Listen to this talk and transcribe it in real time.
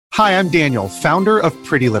Hi, I'm Daniel, founder of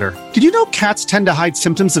Pretty Litter. Did you know cats tend to hide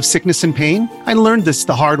symptoms of sickness and pain? I learned this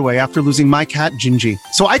the hard way after losing my cat, Gingy.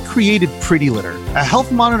 So I created Pretty Litter, a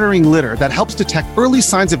health monitoring litter that helps detect early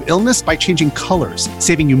signs of illness by changing colors,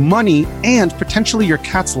 saving you money and potentially your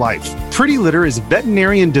cat's life. Pretty Litter is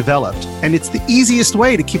veterinarian developed, and it's the easiest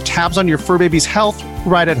way to keep tabs on your fur baby's health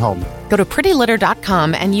right at home. Go to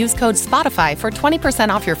prettylitter.com and use code SPOTIFY for 20%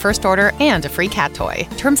 off your first order and a free cat toy.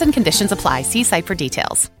 Terms and conditions apply. See site for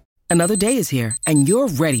details. Another day is here, and you're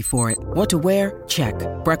ready for it. What to wear? Check.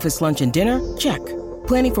 Breakfast, lunch, and dinner? Check.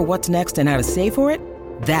 Planning for what's next and how to save for it?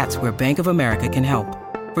 That's where Bank of America can help.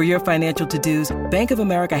 For your financial to-dos, Bank of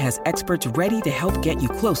America has experts ready to help get you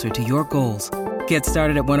closer to your goals. Get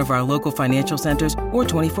started at one of our local financial centers or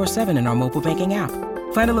 24/7 in our mobile banking app.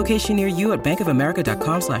 Find a location near you at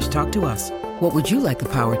bankofamerica.com/talktous. What would you like the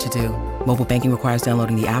power to do? Mobile banking requires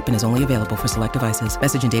downloading the app and is only available for select devices.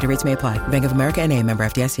 Message and data rates may apply. Bank of America NA, member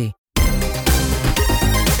FDIC.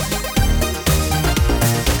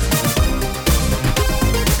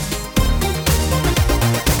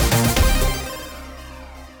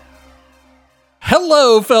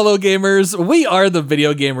 Hello, fellow gamers. We are the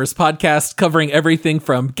Video Gamers Podcast, covering everything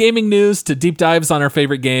from gaming news to deep dives on our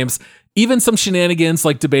favorite games, even some shenanigans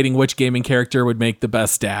like debating which gaming character would make the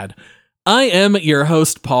best dad. I am your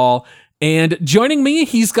host, Paul, and joining me,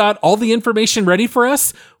 he's got all the information ready for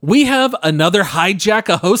us. We have another Hijack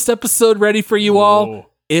a Host episode ready for you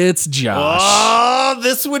all. It's Josh. Oh,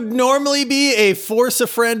 this would normally be a Force a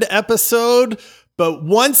Friend episode, but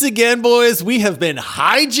once again, boys, we have been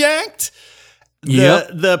hijacked.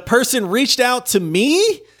 The person reached out to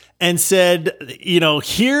me and said,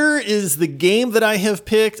 here is the game that I have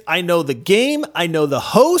picked. I know the game. I know the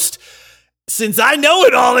host. Since I know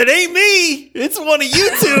it all, it ain't me. It's one of you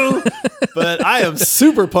two. But I am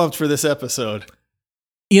super pumped for this episode.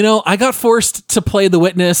 I got forced to play The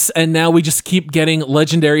Witness, and now we just keep getting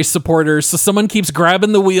legendary supporters. So someone keeps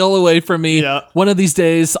grabbing the wheel away from me. Yeah. One of these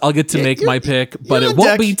days, I'll get to make my pick, but it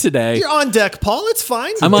won't be today. You're on deck, Paul. It's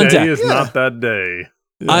fine. I'm on deck. Today is not that day.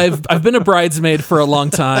 I've been a bridesmaid for a long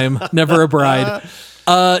time, never a bride.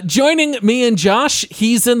 Joining me and Josh,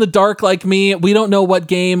 he's in the dark like me. We don't know what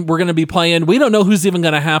game we're going to be playing. We don't know who's even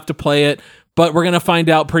going to have to play it, but we're going to find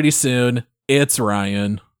out pretty soon. It's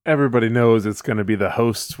Ryan. Everybody knows it's going to be the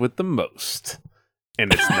host with the most.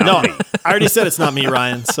 And it's not me. I already said it's not me,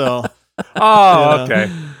 Ryan, so... Okay.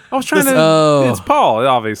 I was trying It's Paul,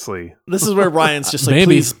 obviously. This is where Ryan's just like,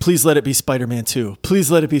 please let it be Spider-Man 2. Please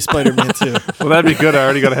let it be Spider-Man 2. Well, that'd be good. I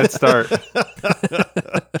already got a head start.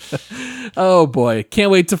 Oh, boy. Can't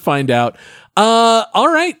wait to find out. All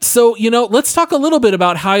right. So, let's talk a little bit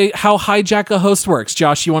about how Hijack a Host works.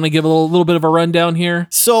 Josh, you want to give a little bit of a rundown here?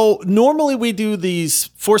 So normally we do these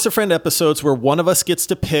Force a Friend episodes where one of us gets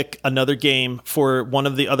to pick another game for one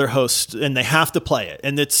of the other hosts, and they have to play it.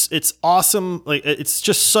 And it's awesome. Like, it's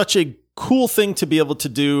just such a cool thing to be able to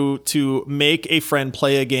do, to make a friend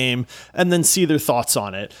play a game and then see their thoughts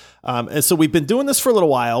on it. And so we've been doing this for a little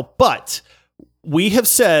while, but we have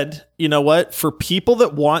said, you know what, for people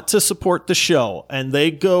that want to support the show and they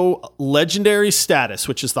go legendary status,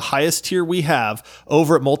 which is the highest tier we have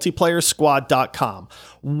over at multiplayersquad.com.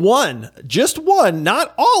 Just one,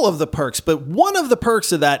 not all of the perks, but one of the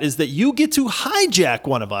perks of that is that you get to hijack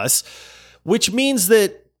one of us, which means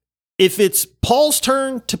that if it's Paul's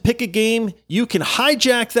turn to pick a game, you can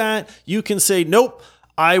hijack that. You can say, nope,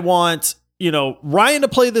 I want Ryan to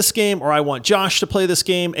play this game, or I want Josh to play this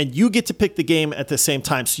game, and you get to pick the game at the same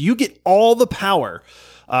time. So you get all the power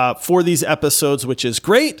for these episodes, which is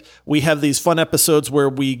great. We have these fun episodes where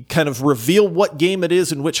we kind of reveal what game it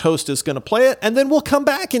is and which host is going to play it. And then we'll come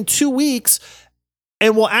back in 2 weeks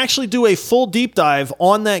and we'll actually do a full deep dive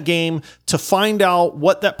on that game to find out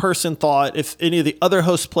what that person thought, if any of the other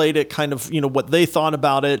hosts played it, kind of, what they thought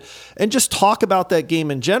about it, and just talk about that game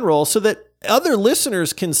in general so that other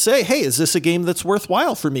listeners can say, hey, is this a game that's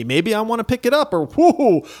worthwhile for me? Maybe I want to pick it up, or,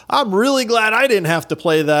 whoo, I'm really glad I didn't have to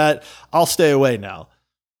play that. I'll stay away now.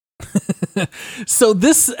 So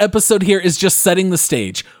this episode here is just setting the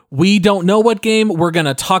stage. We don't know what game. We're going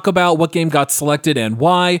to talk about what game got selected and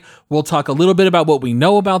why. We'll talk a little bit about what we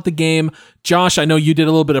know about the game. Josh, I know you did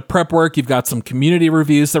a little bit of prep work. You've got some community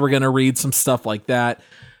reviews that we're going to read, some stuff like that.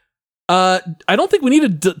 I don't think we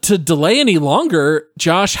need to delay any longer.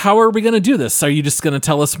 Josh, how are we going to do this? Are you just going to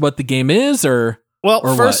tell us what the game is, or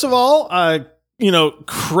first of all,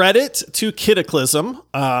 credit to Cataclysm,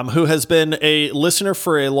 who has been a listener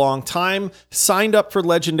for a long time, signed up for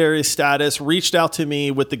legendary status, reached out to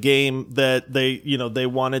me with the game that they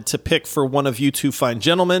wanted to pick for one of you two fine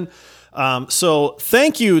gentlemen. So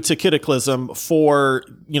thank you to Cataclysm for,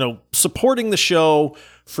 supporting the show,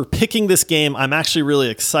 for picking this game. I'm actually really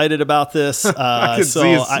excited about this. I can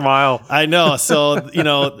see his smile. I know. So,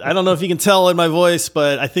 I don't know if you can tell in my voice,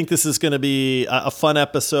 but I think this is going to be a fun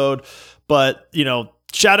episode. But,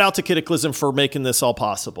 shout out to Cataclysm for making this all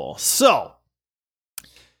possible. So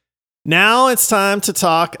now it's time to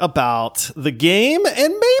talk about the game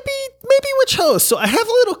and maybe which host. So I have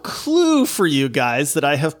a little clue for you guys that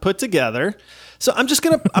I have put together. So I'm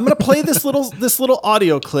gonna play this little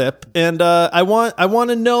audio clip, and I want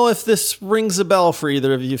to know if this rings a bell for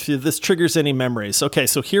either of you, if this triggers any memories. Okay,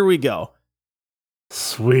 so here we go.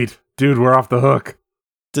 Sweet. Dude, we're off the hook.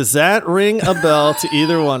 Does that ring a bell to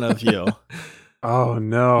either one of you? Oh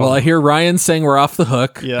no. Well, I hear Ryan saying we're off the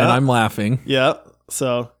hook, Yeah. and I'm laughing. Yeah.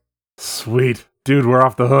 So Sweet. Dude, we're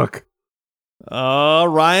off the hook.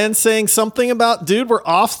 Ryan saying something about, dude, we're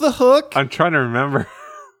off the hook. I'm trying to remember.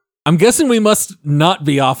 I'm guessing we must not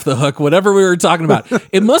be off the hook, whatever we were talking about.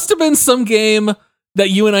 It must have been some game that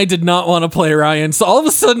you and I did not want to play, Ryan. So all of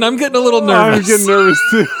a sudden, I'm getting a little nervous. I'm getting nervous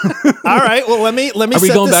too. All right. Well, let me Are we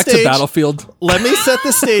set going the back stage. to Battlefield? Let me set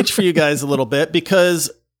the stage for you guys a little bit,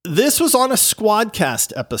 because this was on a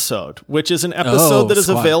Squadcast episode, which is an episode that is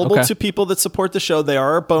Squad. available Okay. to people that support the show. They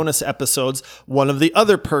are our bonus episodes, one of the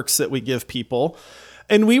other perks that we give people.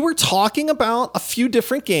 And we were talking about a few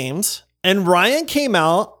different games, and Ryan came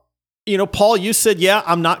out. Paul, you said, yeah,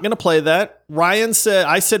 I'm not going to play that.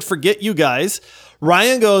 I said, forget you guys.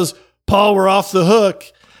 Ryan goes, Paul, we're off the hook.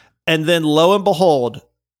 And then lo and behold,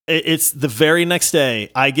 it's the very next day,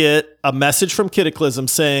 I get a message from Cataclysm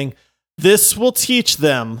saying, this will teach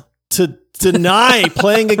them to deny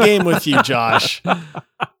playing a game with you, Josh.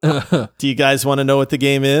 Do you guys want to know what the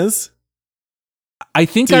game is? I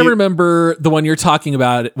think I remember the one you're talking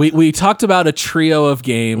about. We talked about a trio of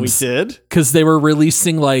games. We did? Because they were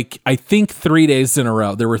releasing, I think 3 days in a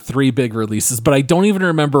row. There were 3 big releases, but I don't even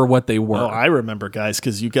remember what they were. Oh, I remember, guys,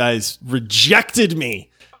 because you guys rejected me.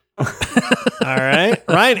 All right.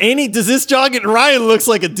 Ryan, does this jog it? Ryan looks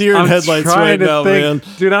like a deer in headlights right now, man.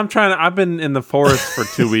 Dude, I've been in the forest for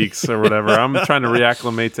 2 weeks or whatever. I'm trying to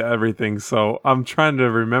reacclimate to everything. So I'm trying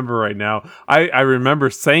to remember right now. I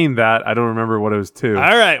remember saying that. I don't remember what it was to.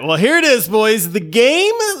 All right. Well, here it is, boys. The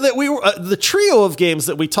game that the trio of games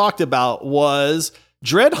that we talked about was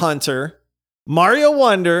Dread Hunter, Mario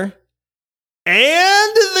Wonder,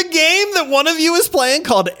 and the game that one of you is playing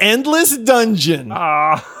called Endless Dungeon.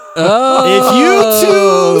 If you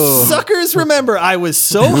two suckers remember, I was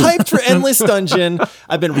so hyped for Endless Dungeon.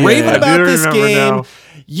 I've been raving about this game. Now.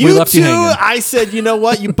 You two, I said, you know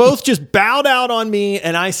what? You both just bowed out on me,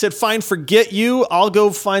 and I said, fine, forget you. I'll go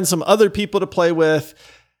find some other people to play with.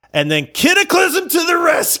 And then Cataclysm to the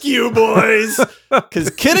rescue, boys. Because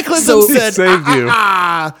Cataclysm said, saved you.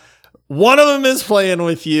 One of them is playing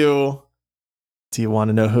with you. Do you want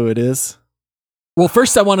to know who it is? Well,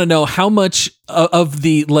 first I want to know how much of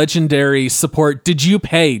the legendary support did you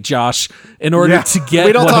pay, Josh, in order to get?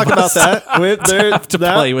 We don't talk about that. To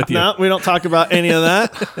play with you. No, we don't talk about any of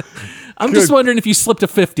that. I'm just wondering if you slipped a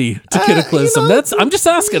 50 to Cataclysm. I'm just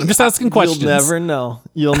asking. I'm just asking questions. You'll never know.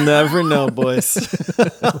 You'll never know, boys.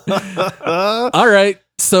 All right.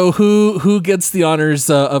 So who gets the honors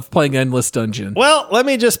of playing Endless Dungeon? Well, let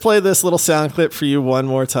me just play this little sound clip for you one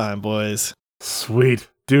more time, boys. Sweet.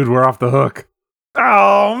 Dude, we're off the hook.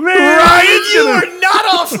 Oh, man. Ryan, you are not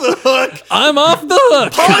off the hook. I'm off the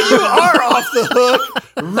hook. Paul, you are off the hook.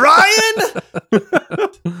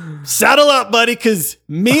 Ryan, saddle up, buddy, because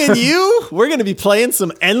me and you, we're going to be playing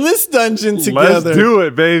some Endless Dungeon together. Let's do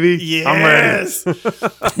it, baby. Yes. I'm ready.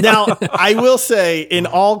 Now, I will say, in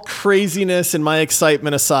all craziness and my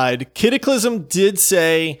excitement aside, Cataclysm did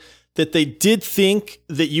say that they did think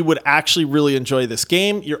that you would actually really enjoy this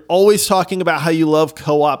game. You're always talking about how you love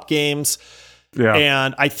co-op games. Yeah.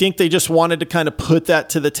 And I think they just wanted to kind of put that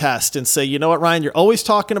to the test and say, you know what, Ryan, you're always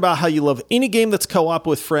talking about how you love any game that's co-op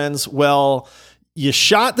with friends. Well, you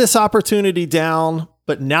shot this opportunity down,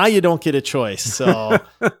 but now you don't get a choice. So,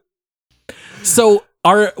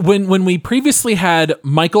 when we previously had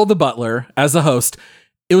Michael the Butler as a host,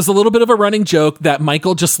 it was a little bit of a running joke that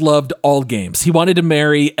Michael just loved all games. He wanted to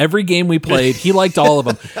marry every game we played. He liked all of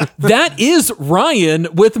them. That is Ryan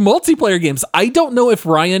with multiplayer games. I don't know if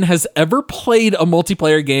Ryan has ever played a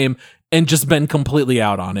multiplayer game and just been completely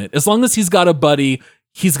out on it. As long as he's got a buddy,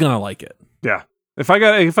 he's going to like it. Yeah. If I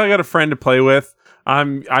got a friend to play with,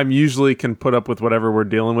 I'm usually can put up with whatever we're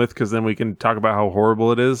dealing with, because then we can talk about how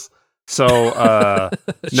horrible it is. So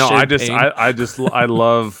no, I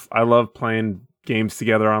love playing games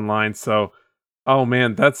together online. So, oh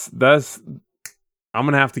man, that's I'm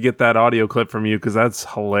gonna have to get that audio clip from you, because that's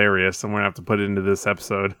hilarious. I'm gonna have to put it into this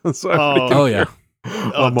episode. So yeah.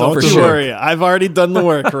 Don't you worry. I've already done the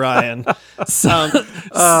work, Ryan. So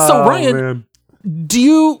Ryan, man. Do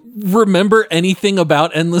you remember anything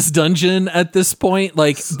about Endless Dungeon at this point?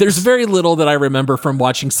 Like, there's very little that I remember from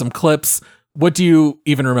watching some clips. What do you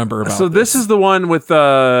even remember about? So this is the one with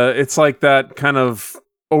it's like that kind of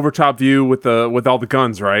overtop view with all the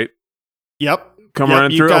guns, right? Yep.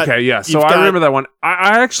 Running through. Okay, yeah. So I remember that one.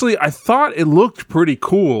 I thought it looked pretty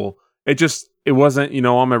cool. It wasn't,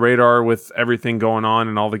 on my radar with everything going on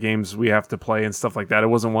and all the games we have to play and stuff like that. It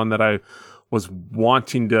wasn't one that I was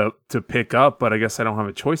wanting to pick up, but I guess I don't have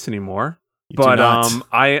a choice anymore.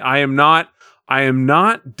 I am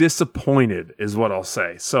not disappointed is what I'll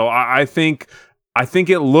say. So I think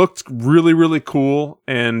it looked really, really cool.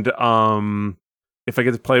 And if I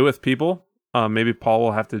get to play with people, maybe Paul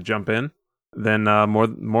will have to jump in. Then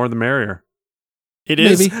more the merrier. It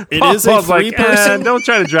is. It is a 3-person. Don't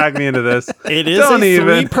try to drag me into this. It is a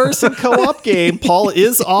 3-person co-op game. Paul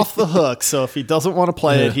is off the hook, so if he doesn't want to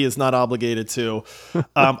play it, he is not obligated to.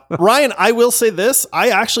 Ryan, I will say this: I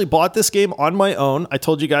actually bought this game on my own. I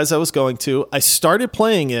told you guys I was going to. I started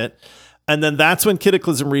playing it, and then that's when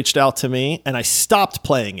Cataclysm reached out to me, and I stopped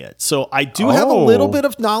playing it. So I do have a little bit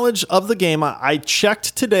of knowledge of the game. I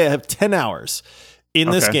checked today. I have 10 hours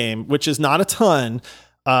in this game, which is not a ton.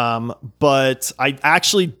 But I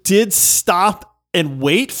actually did stop and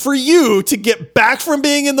wait for you to get back from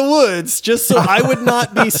being in the woods, just so I would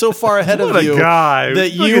not be so far ahead of you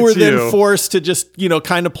that you were then forced to just,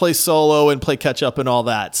 kind of play solo and play catch up and all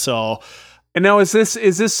that. So, and now is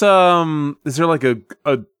there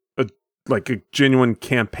like a genuine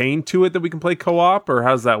campaign to it that we can play co-op, or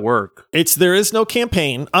how does that work? There is no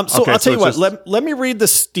campaign. So I'll tell you what, let me read the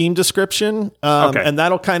Steam description, and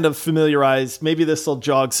that'll kind of familiarize, maybe this will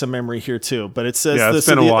jog some memory here too, but it says it's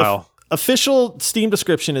been a while. Official Steam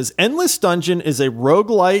description is Endless Dungeon is a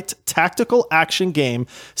roguelite tactical action game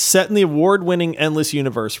set in the award-winning Endless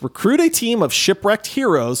universe. Recruit a team of shipwrecked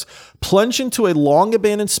heroes, plunge into a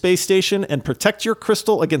long-abandoned space station, and protect your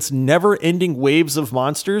crystal against never-ending waves of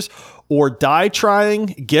monsters, or die trying,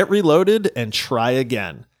 get reloaded, and try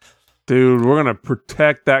again. Dude, we're going to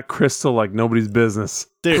protect that crystal like nobody's business.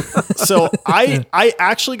 Dude, so I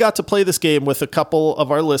actually got to play this game with a couple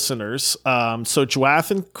of our listeners. So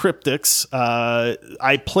Jwath and Cryptix,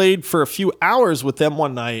 I played for a few hours with them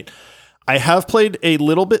one night. I have played a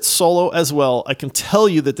little bit solo as well. I can tell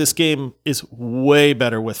you that this game is way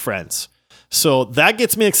better with friends. So that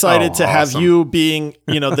gets me excited to have you being,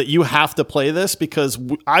 that you have to play this, because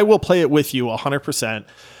I will play it with you 100%.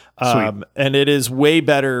 And it is way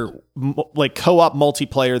better, like co-op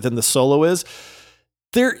multiplayer than the solo is.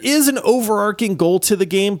 There is an overarching goal to the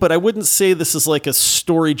game, but I wouldn't say this is like a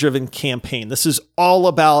story-driven campaign. This is all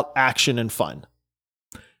about action and fun.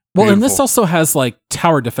 Well, and this also has like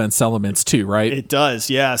tower defense elements too, right? It does,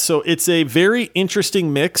 yeah. So it's a very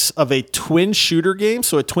interesting mix of a twin shooter game,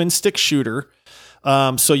 so a twin stick shooter.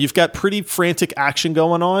 So you've got pretty frantic action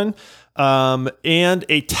going on. And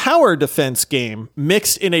a tower defense game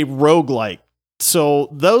mixed in a roguelike. So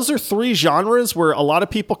those are 3 genres where a lot of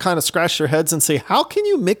people kind of scratch their heads and say, how can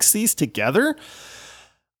you mix these together?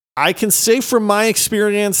 I can say from my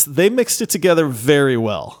experience, they mixed it together very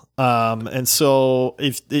well. And so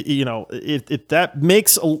if that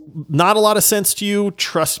makes not a lot of sense to you,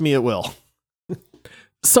 trust me, it will.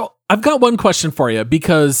 So I've got one question for you,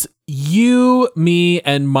 because you, me,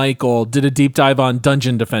 and Michael did a deep dive on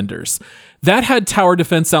Dungeon Defenders. That had tower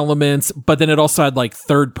defense elements, but then it also had like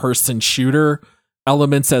third-person shooter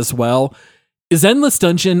elements as well. Is Endless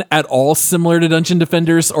Dungeon at all similar to Dungeon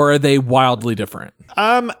Defenders, or are they wildly different?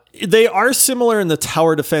 They are similar in the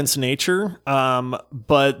tower defense nature,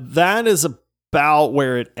 but that is about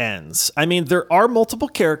where it ends. I mean, there are multiple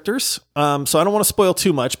characters, so I don't want to spoil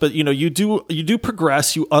too much, but you do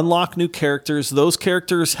progress, you unlock new characters. Those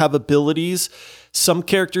characters have abilities. Some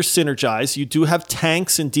characters synergize. You do have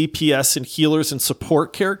tanks and DPS and healers and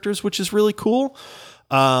support characters, which is really cool.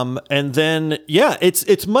 And then,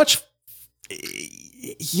 it's much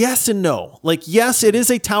yes and no. Like, yes, it is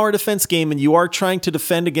a tower defense game, and you are trying to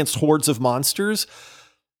defend against hordes of monsters.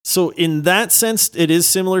 So in that sense, it is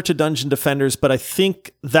similar to Dungeon Defenders, but I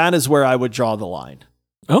think that is where I would draw the line.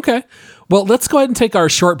 Okay. Well, let's go ahead and take our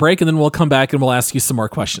short break, and then we'll come back and we'll ask you some more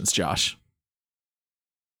questions, Josh.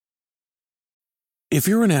 If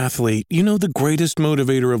you're an athlete, you know the greatest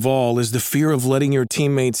motivator of all is the fear of letting your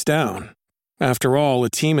teammates down. After all, a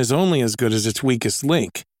team is only as good as its weakest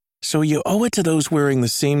link. So you owe it to those wearing the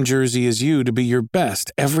same jersey as you to be your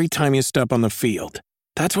best every time you step on the field.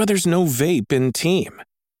 That's why there's no vape in team.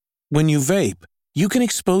 When you vape, you can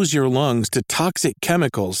expose your lungs to toxic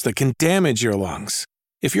chemicals that can damage your lungs.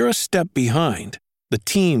 If you're a step behind, the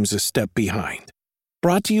team's a step behind.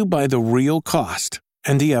 Brought to you by The Real Cost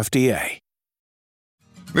and the FDA.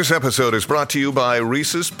 This episode is brought to you by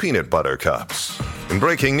Reese's Peanut Butter Cups. In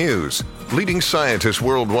breaking news, leading scientists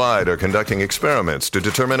worldwide are conducting experiments to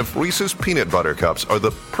determine if Reese's Peanut Butter Cups are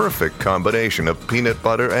the perfect combination of peanut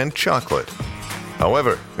butter and chocolate.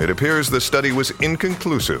 However, it appears the study was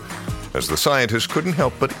inconclusive, as the scientists couldn't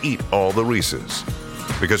help but eat all the Reese's.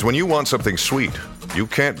 Because when you want something sweet, you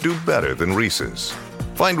can't do better than Reese's.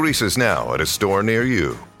 Find Reese's now at a store near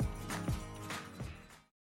you.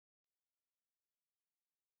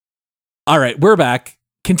 All right, we're back.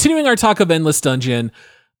 Continuing our talk of Endless Dungeon,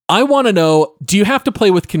 I want to know, do you have to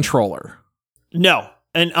play with controller? No.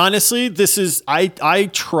 And honestly, this is I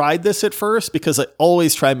tried this at first because I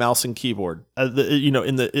always try mouse and keyboard.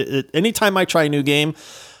 Anytime I try a new game,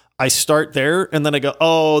 I start there and then I go,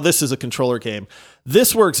 oh, this is a controller game.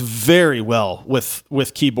 This works very well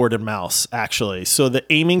with keyboard and mouse, actually. So the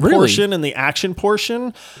aiming portion and the action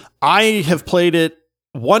portion, I have played it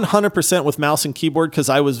 100% with mouse and keyboard because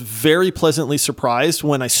I was very pleasantly surprised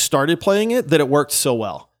when I started playing it that it worked so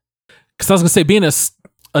well. Because I was going to say, being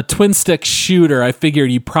a twin stick shooter, I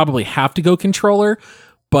figured you probably have to go controller,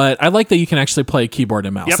 but I like that you can actually play keyboard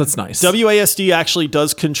and mouse. Yep. That's nice. WASD actually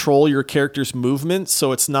does control your character's movement,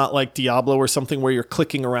 so it's not like Diablo or something where you're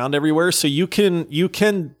clicking around everywhere. So you can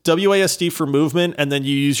WASD for movement, and then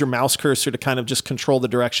you use your mouse cursor to kind of just control the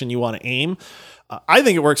direction you want to aim. I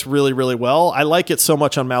think it works really, really well. I like it so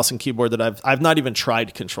much on mouse and keyboard that I've not even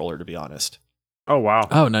tried controller, to be honest. Oh, wow.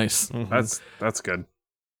 Oh, nice. Mm-hmm. That's good.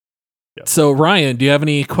 Yep. So, Ryan, do you have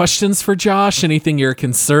any questions for Josh? Anything you're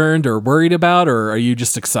concerned or worried about, or are you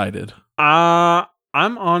just excited? I'm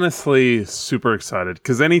honestly super excited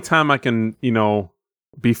because anytime I can,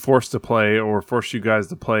 be forced to play or force you guys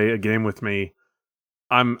to play a game with me,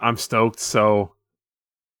 I'm stoked. So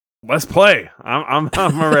let's play. I'm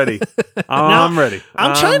ready. I'm ready.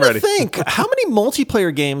 I'm trying to think. How many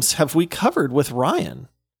multiplayer games have we covered with Ryan?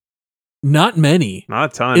 Not many.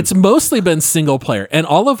 Not a ton. It's mostly been single player. And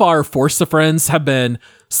all of our Forza friends have been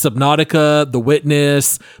Subnautica, The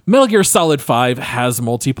Witness. Metal Gear Solid 5 has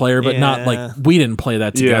multiplayer, but not like we didn't play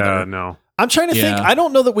that together. Yeah, no. I'm trying to think. I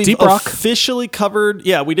don't know that we've officially covered.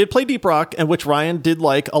 Yeah, we did play Deep Rock, and which Ryan did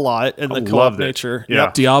like a lot in the co-op nature. Yeah.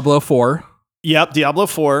 Yep. Diablo 4. Yep, Diablo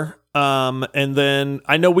 4. And then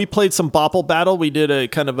I know we played some Bopple Battle. We did a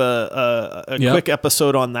kind of a quick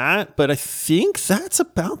episode on that, but I think that's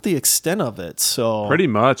about the extent of it. So pretty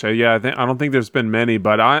much, I don't think there's been many,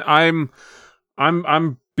 but I'm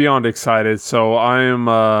beyond excited. So I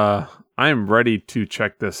am ready to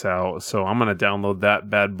check this out. So I'm gonna download that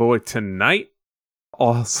bad boy tonight.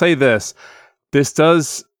 I'll say this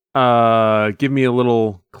does give me a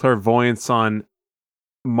little clairvoyance on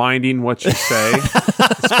minding what you say,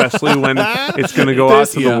 especially when it's going to go out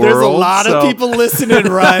to the world. There's a lot of people listening,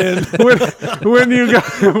 Ryan.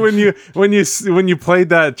 when you played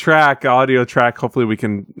that track, audio track, hopefully we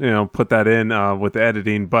can put that in with the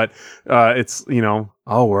editing. But it's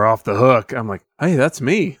we're off the hook. I'm like, hey, that's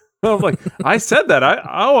me. I'm like, I said that.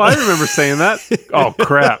 I remember saying that. Oh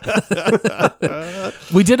crap!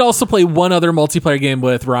 We did also play one other multiplayer game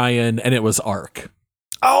with Ryan, and it was Ark.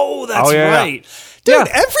 Oh, that's right. Dude,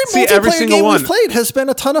 every single game we've played has been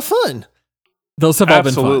a ton of fun. Those have all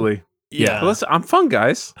been fun. Absolutely. Yeah. Listen, I'm fun,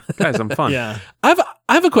 guys. I'm fun. Yeah. I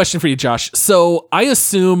have a question for you, Josh. So I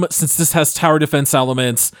assume since this has tower defense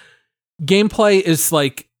elements, gameplay is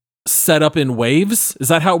like set up in waves. Is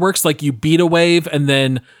that how it works? Like you beat a wave and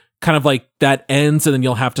then kind of like that ends and then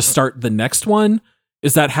you'll have to start the next one?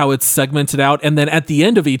 Is that how it's segmented out? And then at the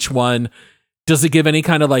end of each one, does it give any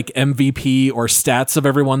kind of like MVP or stats of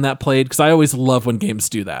everyone that played? Because I always love when games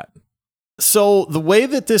do that. So the way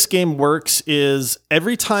that this game works is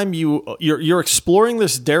every time you're exploring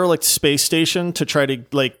this derelict space station to try to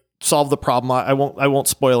like solve the problem. I won't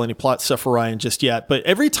spoil any plot stuff for Ryan just yet. But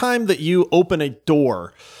every time that you open a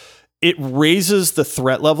door, it raises the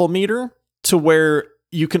threat level meter to where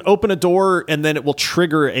you can open a door and then it will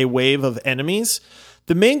trigger a wave of enemies.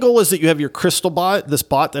 The main goal is that you have your crystal bot, this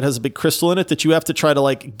bot that has a big crystal in it that you have to try to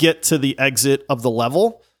like get to the exit of the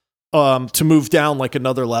level to move down like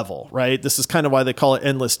another level, right? This is kind of why they call it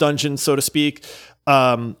Endless Dungeon, so to speak.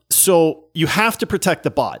 So you have to protect the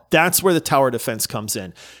bot. That's where the tower defense comes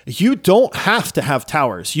in. You don't have to have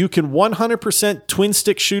towers. You can 100% twin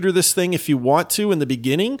stick shooter this thing if you want to in the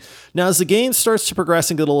beginning. Now, as the game starts to progress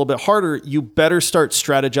and get a little bit harder, you better start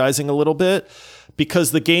strategizing a little bit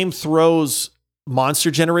because the game throws monster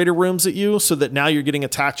generator rooms at you so that now you're getting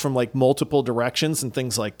attacked from like multiple directions and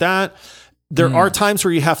things like that. there are times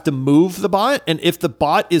where you have to move the bot, and if the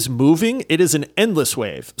bot is moving, it is an endless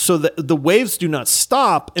wave. So the waves do not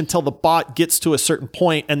stop until the bot gets to a certain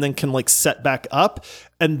point and then can like set back up.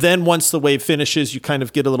 And then once the wave finishes, you kind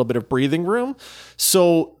of get a little bit of breathing room.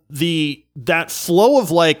 So that flow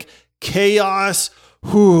of like chaos,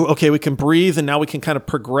 okay, we can breathe and now we can kind of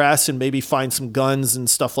progress and maybe find some guns and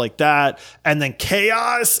stuff like that. And then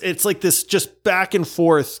chaos, it's like this just back and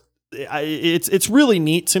forth. It's really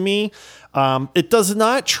neat to me. It does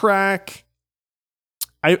not track.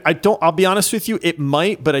 I'll be honest with you. It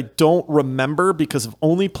might, but I don't remember because I've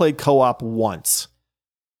only played co-op once.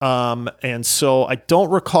 And so I don't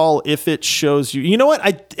recall if it shows you, you know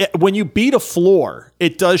what? When you beat a floor,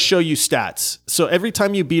 it does show you stats. So every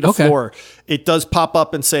time you beat a floor, it does pop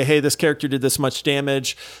up and say, hey, this character did this much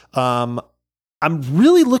damage. I'm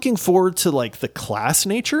really looking forward to like the class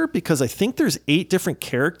nature because I think there's 8 different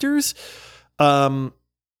characters. And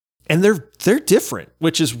they're different,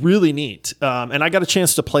 which is really neat. And I got a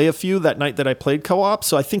chance to play a few that night that I played co-op.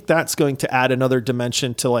 So I think that's going to add another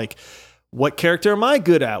dimension to like, what character am I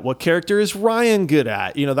good at? What character is Ryan good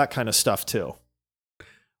at? You know, that kind of stuff too.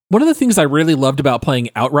 One of the things I really loved about playing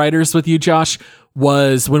Outriders with you, Josh,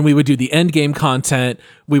 was when we would do the end game content,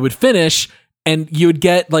 we would finish and you would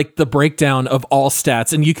get like the breakdown of all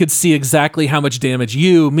stats and you could see exactly how much damage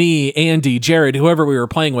you, me, Andy, Jared, whoever we were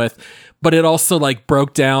playing with, but it also like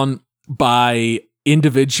broke down by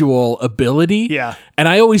individual ability. Yeah. And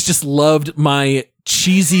I always just loved my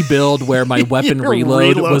cheesy build where my weapon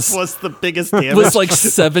reload was the biggest damage. Was like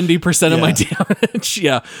 70% of my damage.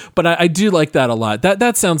 Yeah. But I do like that a lot.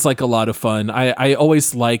 That sounds like a lot of fun. I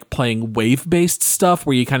always like playing wave-based stuff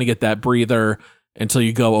where you kind of get that breather until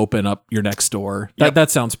you go open up your next door.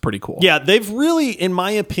 That sounds pretty cool. Yeah, they've really, in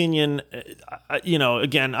my opinion,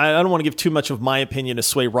 again, I don't want to give too much of my opinion to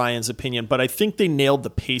sway Ryan's opinion, but I think they nailed the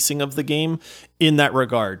pacing of the game in that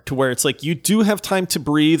regard to where it's like you do have time to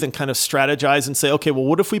breathe and kind of strategize and say, okay, well,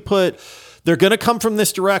 what if we they're going to come from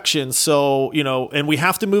this direction. So, and we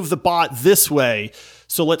have to move the bot this way.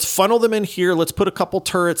 So let's funnel them in here. Let's put a couple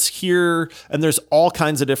turrets here. And there's all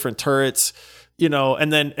kinds of different turrets.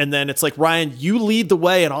 And then it's like, Ryan, you lead the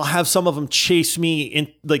way and I'll have some of them chase me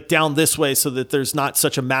in like down this way so that there's not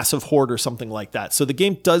such a massive horde or something like that. So the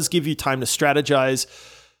game does give you time to strategize,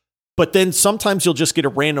 but then sometimes you'll just get a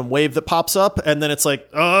random wave that pops up and then it's like,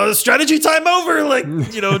 strategy time over. Like,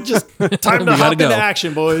 just time to hop into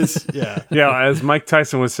action, boys. Yeah. Yeah. As Mike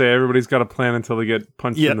Tyson would say, everybody's got a plan until they get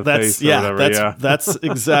punched in the face or whatever. That's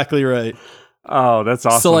exactly right. Oh, that's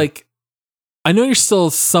awesome. So like, I know you're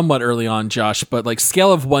still somewhat early on, Josh, but like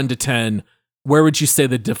scale of 1 to 10, where would you say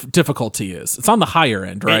the difficulty is? It's on the higher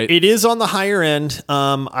end, right? It is on the higher end.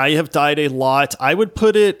 I have died a lot. I would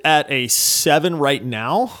put it at a 7 right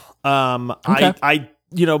now. Okay.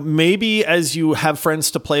 Maybe as you have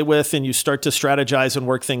friends to play with and you start to strategize and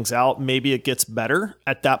work things out, maybe it gets better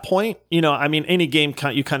at that point. Any game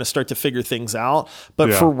you kind of start to figure things out.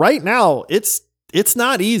 But for right now, it's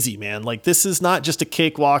not easy, man. Like this is not just a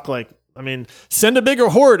cakewalk. Like, send a bigger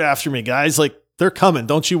horde after me, guys. Like they're coming.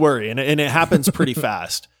 Don't you worry. And it happens pretty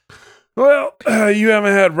fast. Well, you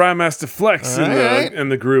haven't had Rymaster Flex in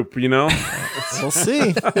the group, We'll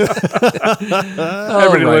see.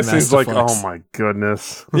 Everybody listening's like, Flex. Oh my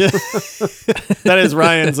goodness. Yeah. That is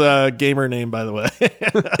Ryan's gamer name, by the way.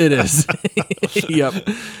 It is. Yep.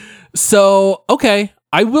 So, okay.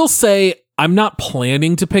 I will say I'm not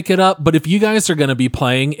planning to pick it up, but if you guys are going to be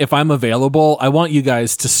playing, if I'm available, I want you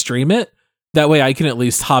guys to stream it. That way I can at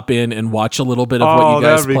least hop in and watch a little bit of what you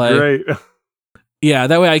guys play. That'd be great. Yeah,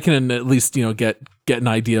 that way I can at least, get an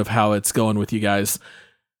idea of how it's going with you guys.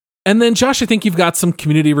 And then Josh, I think you've got some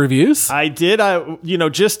community reviews. I did.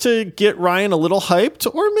 Just to get Ryan a little hyped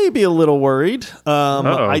or maybe a little worried.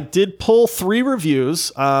 I did pull 3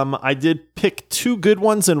 reviews. I did pick 2 good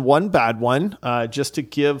ones and 1 bad one, just to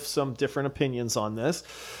give some different opinions on this.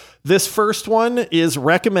 This first one is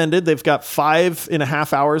recommended. They've got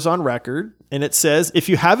 5.5 hours on record. And it says, if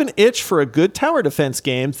you have an itch for a good tower defense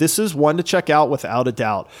game, this is one to check out without a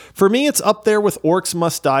doubt. For me, it's up there with Orcs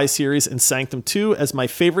Must Die series and Sanctum 2 as my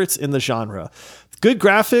favorites in the genre. Good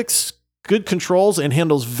graphics, good controls, and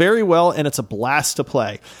handles very well, and it's a blast to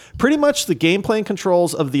play. Pretty much the gameplay and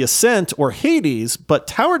controls of the Ascent or Hades, but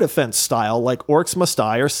tower defense style like Orcs Must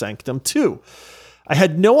Die or Sanctum 2. I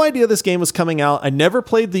had no idea this game was coming out. I never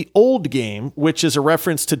played the old game, which is a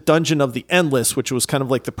reference to Dungeon of the Endless, which was kind of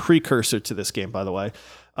like the precursor to this game, by the way.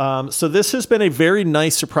 So this has been a very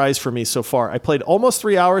nice surprise for me so far. I played almost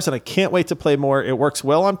 3 hours and I can't wait to play more. It works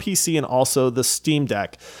well on PC and also the Steam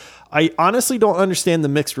Deck. I honestly don't understand the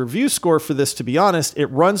mixed review score for this, to be honest. It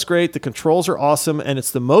runs great, the controls are awesome, and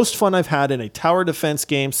it's the most fun I've had in a tower defense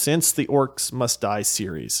game since the Orcs Must Die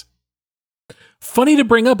series. Funny to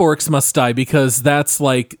bring up Orcs Must Die because that's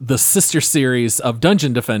like the sister series of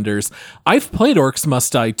Dungeon Defenders. I've played Orcs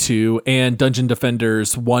Must Die 2 and Dungeon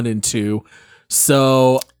Defenders 1 and 2.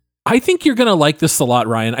 So I think you're going to like this a lot,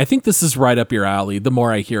 Ryan. I think this is right up your alley the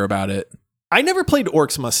more I hear about it. I never played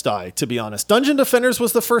Orcs Must Die, to be honest. Dungeon Defenders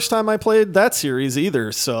was the first time I played that series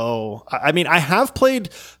either. So, I mean, I have played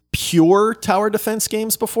pure tower defense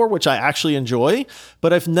games before, which I actually enjoy,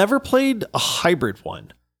 but I've never played a hybrid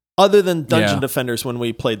one. Other than Dungeon Defenders when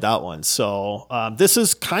we played that one. So this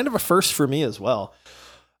is kind of a first for me as well.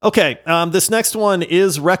 Okay, this next one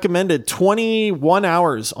is recommended 21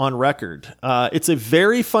 hours on record. It's a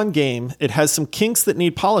very fun game. It has some kinks that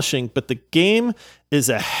need polishing, but the game is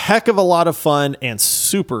a heck of a lot of fun and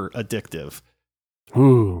super addictive.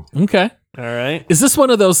 Ooh. Okay. All right. Is this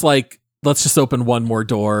one of those like, let's just open one more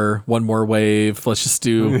door, one more wave, let's just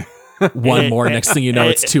do... one more. Next thing you know,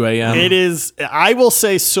 it's 2 a.m. It is. I will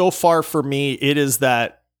say so far for me, it is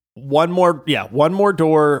that one more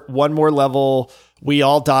door, one more level. We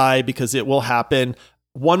all die because it will happen.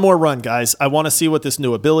 One more run, guys. I want to see what this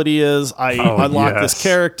new ability is. I unlock this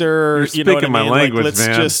character. You're speaking what I mean? My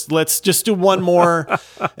language, let's just do one more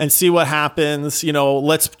and see what happens.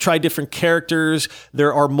 Let's try different characters.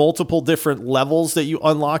 There are multiple different levels that you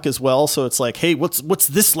unlock as well. So it's like, hey, what's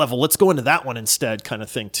this level? Let's go into that one instead, kind of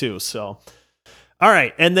thing too. So. All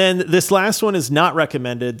right, and then this last one is not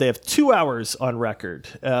recommended. They have 2 hours on record,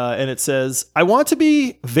 and it says, I want to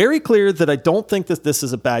be very clear that I don't think that this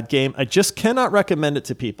is a bad game. I just cannot recommend it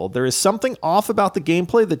to people. There is something off about the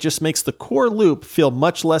gameplay that just makes the core loop feel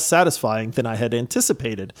much less satisfying than I had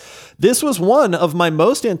anticipated. This was one of my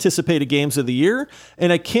most anticipated games of the year,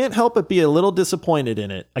 and I can't help but be a little disappointed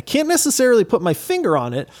in it. I can't necessarily put my finger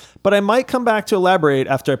on it, but I might come back to elaborate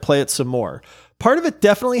after I play it some more. Part of it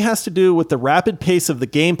definitely has to do with the rapid pace of the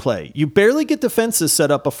gameplay. You barely get defenses set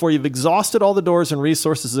up before you've exhausted all the doors and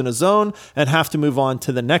resources in a zone and have to move on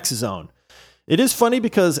to the next zone. It is funny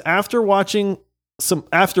because after rewatching some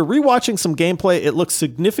gameplay, it looks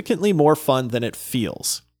significantly more fun than it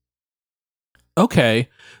feels. Okay,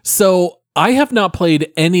 so I have not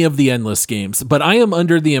played any of the Endless games, but I am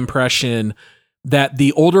under the impression that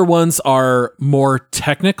the older ones are more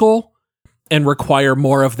technical and require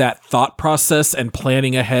more of that thought process and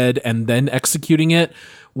planning ahead and then executing it.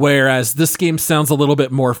 Whereas this game sounds a little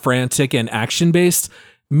bit more frantic and action-based.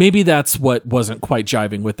 Maybe that's what wasn't quite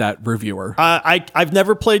jiving with that reviewer. I've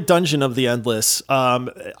never played Dungeon of the Endless.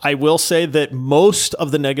 I will say that most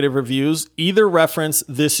of the negative reviews either reference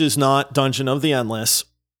this is not Dungeon of the Endless,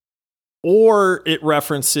 or it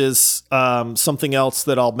references something else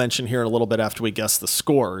that I'll mention here in a little bit after we guess the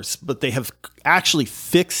scores. But they have actually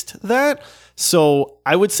fixed that. So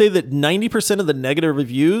I would say that 90% of the negative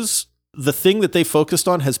reviews, the thing that they focused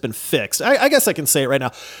on has been fixed. I guess I can say it right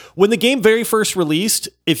now. When the game very first released,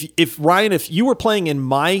 if Ryan, if you were playing in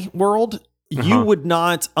my world, you would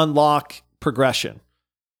not unlock progression.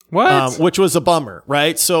 What? Which was a bummer,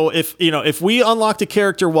 right? So if we unlocked a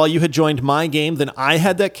character while you had joined my game, then I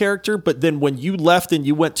had that character. But then when you left and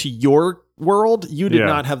you went to your world, you did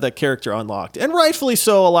not have that character unlocked. And rightfully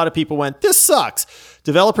so, a lot of people went, this sucks.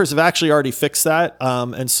 Developers have actually already fixed that.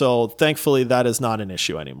 And so thankfully that is not an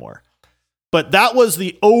issue anymore. But that was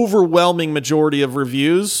the overwhelming majority of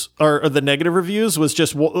reviews, or the negative reviews, was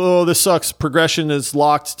just, oh, this sucks. Progression is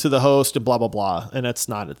locked to the host and blah, blah, blah. And that's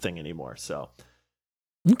not a thing anymore. So.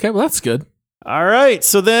 Okay, well, that's good. All right,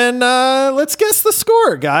 so then let's guess the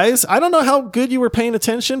score, guys. I don't know how good you were paying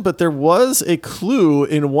attention, but there was a clue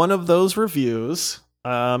in one of those reviews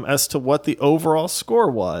as to what the overall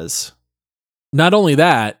score was. Not only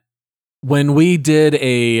that, when we did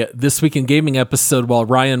a This Week in Gaming episode while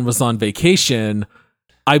Ryan was on vacation,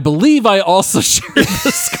 I believe I also shared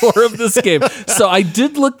the score of this game. So I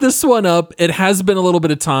did look this one up. It has been a little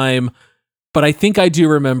bit of time, but I think I do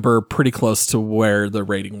remember pretty close to where the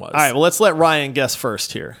rating was. All right, well, let's let Ryan guess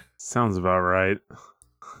first here. Sounds about right.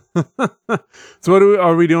 So what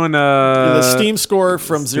are we doing? The Steam score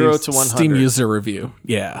from 0 to 100. Steam user review.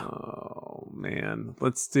 Yeah. Oh, man.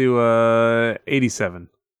 Let's do 87. All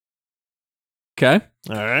Okay.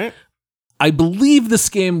 right. I believe this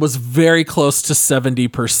game was very close to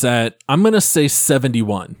 70%. I'm going to say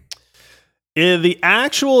 71. The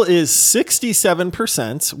actual is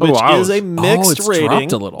 67%, which is a mixed rating.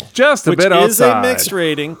 Dropped a little. Just a bit outside. Which is a mixed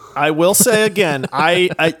rating. I will say again,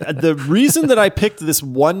 the reason that I picked this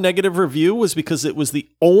one negative review was because it was the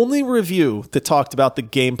only review that talked about the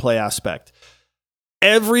gameplay aspect.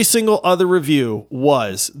 Every single other review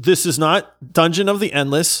was, this is not Dungeon of the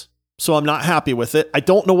Endless, so I'm not happy with it. I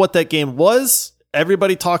don't know what that game was.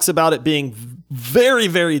 Everybody talks about it being very,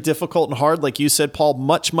 very difficult and hard. Like you said, Paul,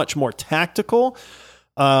 much, much more tactical.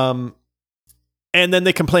 And then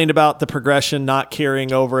they complained about the progression not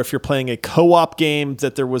carrying over if you're playing a co-op game,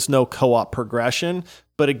 that there was no co-op progression.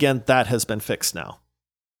 But again, that has been fixed now.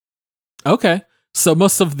 Okay. So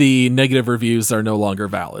most of the negative reviews are no longer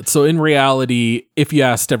valid. So in reality, if you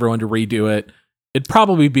asked everyone to redo it, it'd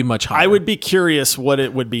probably be much higher. I would be curious what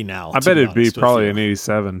it would be now. I bet it'd be probably an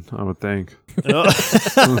 87, I would think. All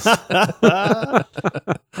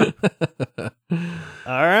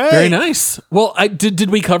right. Very nice. Well, did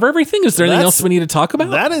we cover everything? Is there anything else we need to talk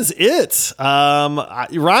about? That is it.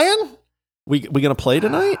 Ryan, we going to play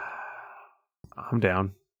tonight? I'm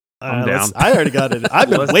down. I'm down. I already got it. I've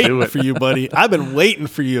been waiting for you, buddy. I've been waiting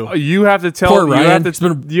for you. You have to tell Poor Ryan.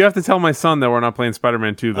 You have to tell my son that we're not playing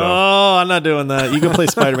Spider-Man 2, though. Oh, I'm not doing that. You can play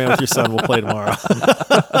Spider-Man with your son. We'll play tomorrow.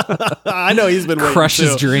 I know he's been waiting. Crush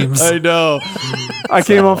his dreams. I know. I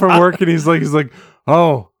came home from work and he's like,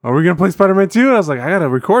 oh, are we gonna play Spider-Man 2? And I was like, I gotta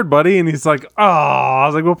record, buddy. And he's like, oh, I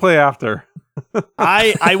was like, we'll play after.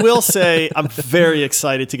 I will say I'm very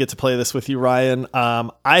excited to get to play this with you, Ryan.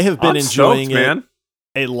 I have been enjoying it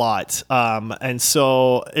a lot. And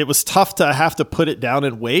so it was tough to have to put it down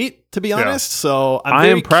and wait, to be honest. So I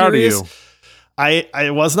am proud of you.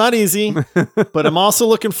 It was not easy, but I'm also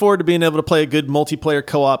looking forward to being able to play a good multiplayer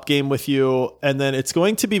co-op game with you. And then it's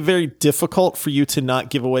going to be very difficult for you to not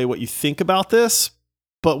give away what you think about this,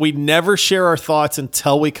 but we never share our thoughts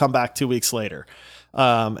until we come back 2 weeks later.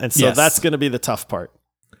 And so that's going to be the tough part.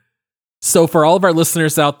 So for all of our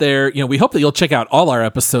listeners out there, we hope that you'll check out all our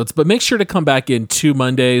episodes, but make sure to come back in 2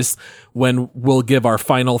 Mondays when we'll give our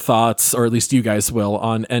final thoughts, or at least you guys will,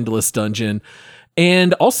 on Endless Dungeon.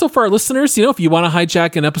 And also for our listeners, if you want to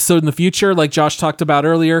hijack an episode in the future, like Josh talked about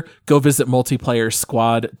earlier, go visit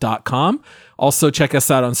multiplayersquad.com. Also check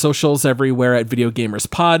us out on socials everywhere at Video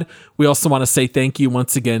Gamers Pod. We also want to say thank you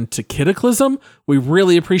once again to Cataclysm. We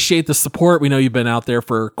really appreciate the support. We know you've been out there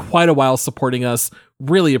for quite a while supporting us.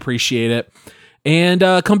 Really appreciate it. And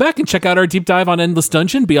come back and check out our deep dive on Endless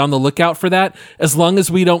Dungeon. Be on the lookout for that. As long as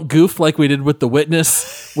we don't goof like we did with The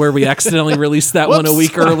Witness, where we accidentally released that one a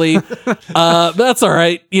week early. But that's all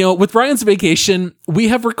right. With Ryan's vacation, we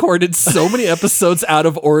have recorded so many episodes out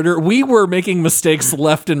of order. We were making mistakes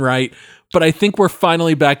left and right, but I think we're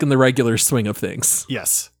finally back in the regular swing of things.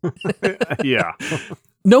 Yes. Yeah.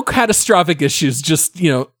 No catastrophic issues, just,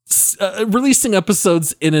 releasing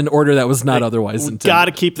episodes in an order that was not otherwise intended. Got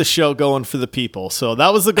to keep the show going for the people. So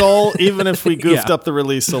that was the goal, even if we goofed up the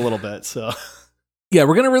release a little bit. So yeah,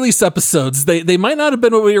 we're going to release episodes. They might not have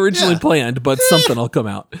been what we originally planned, but something will come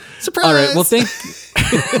out. Surprise. All right. Well,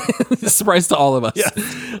 surprise to all of us. Yeah.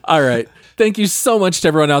 All right. Thank you so much to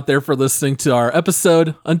everyone out there for listening to our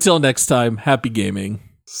episode. Until next time, happy gaming.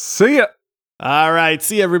 See ya. All right.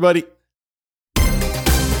 See you, everybody.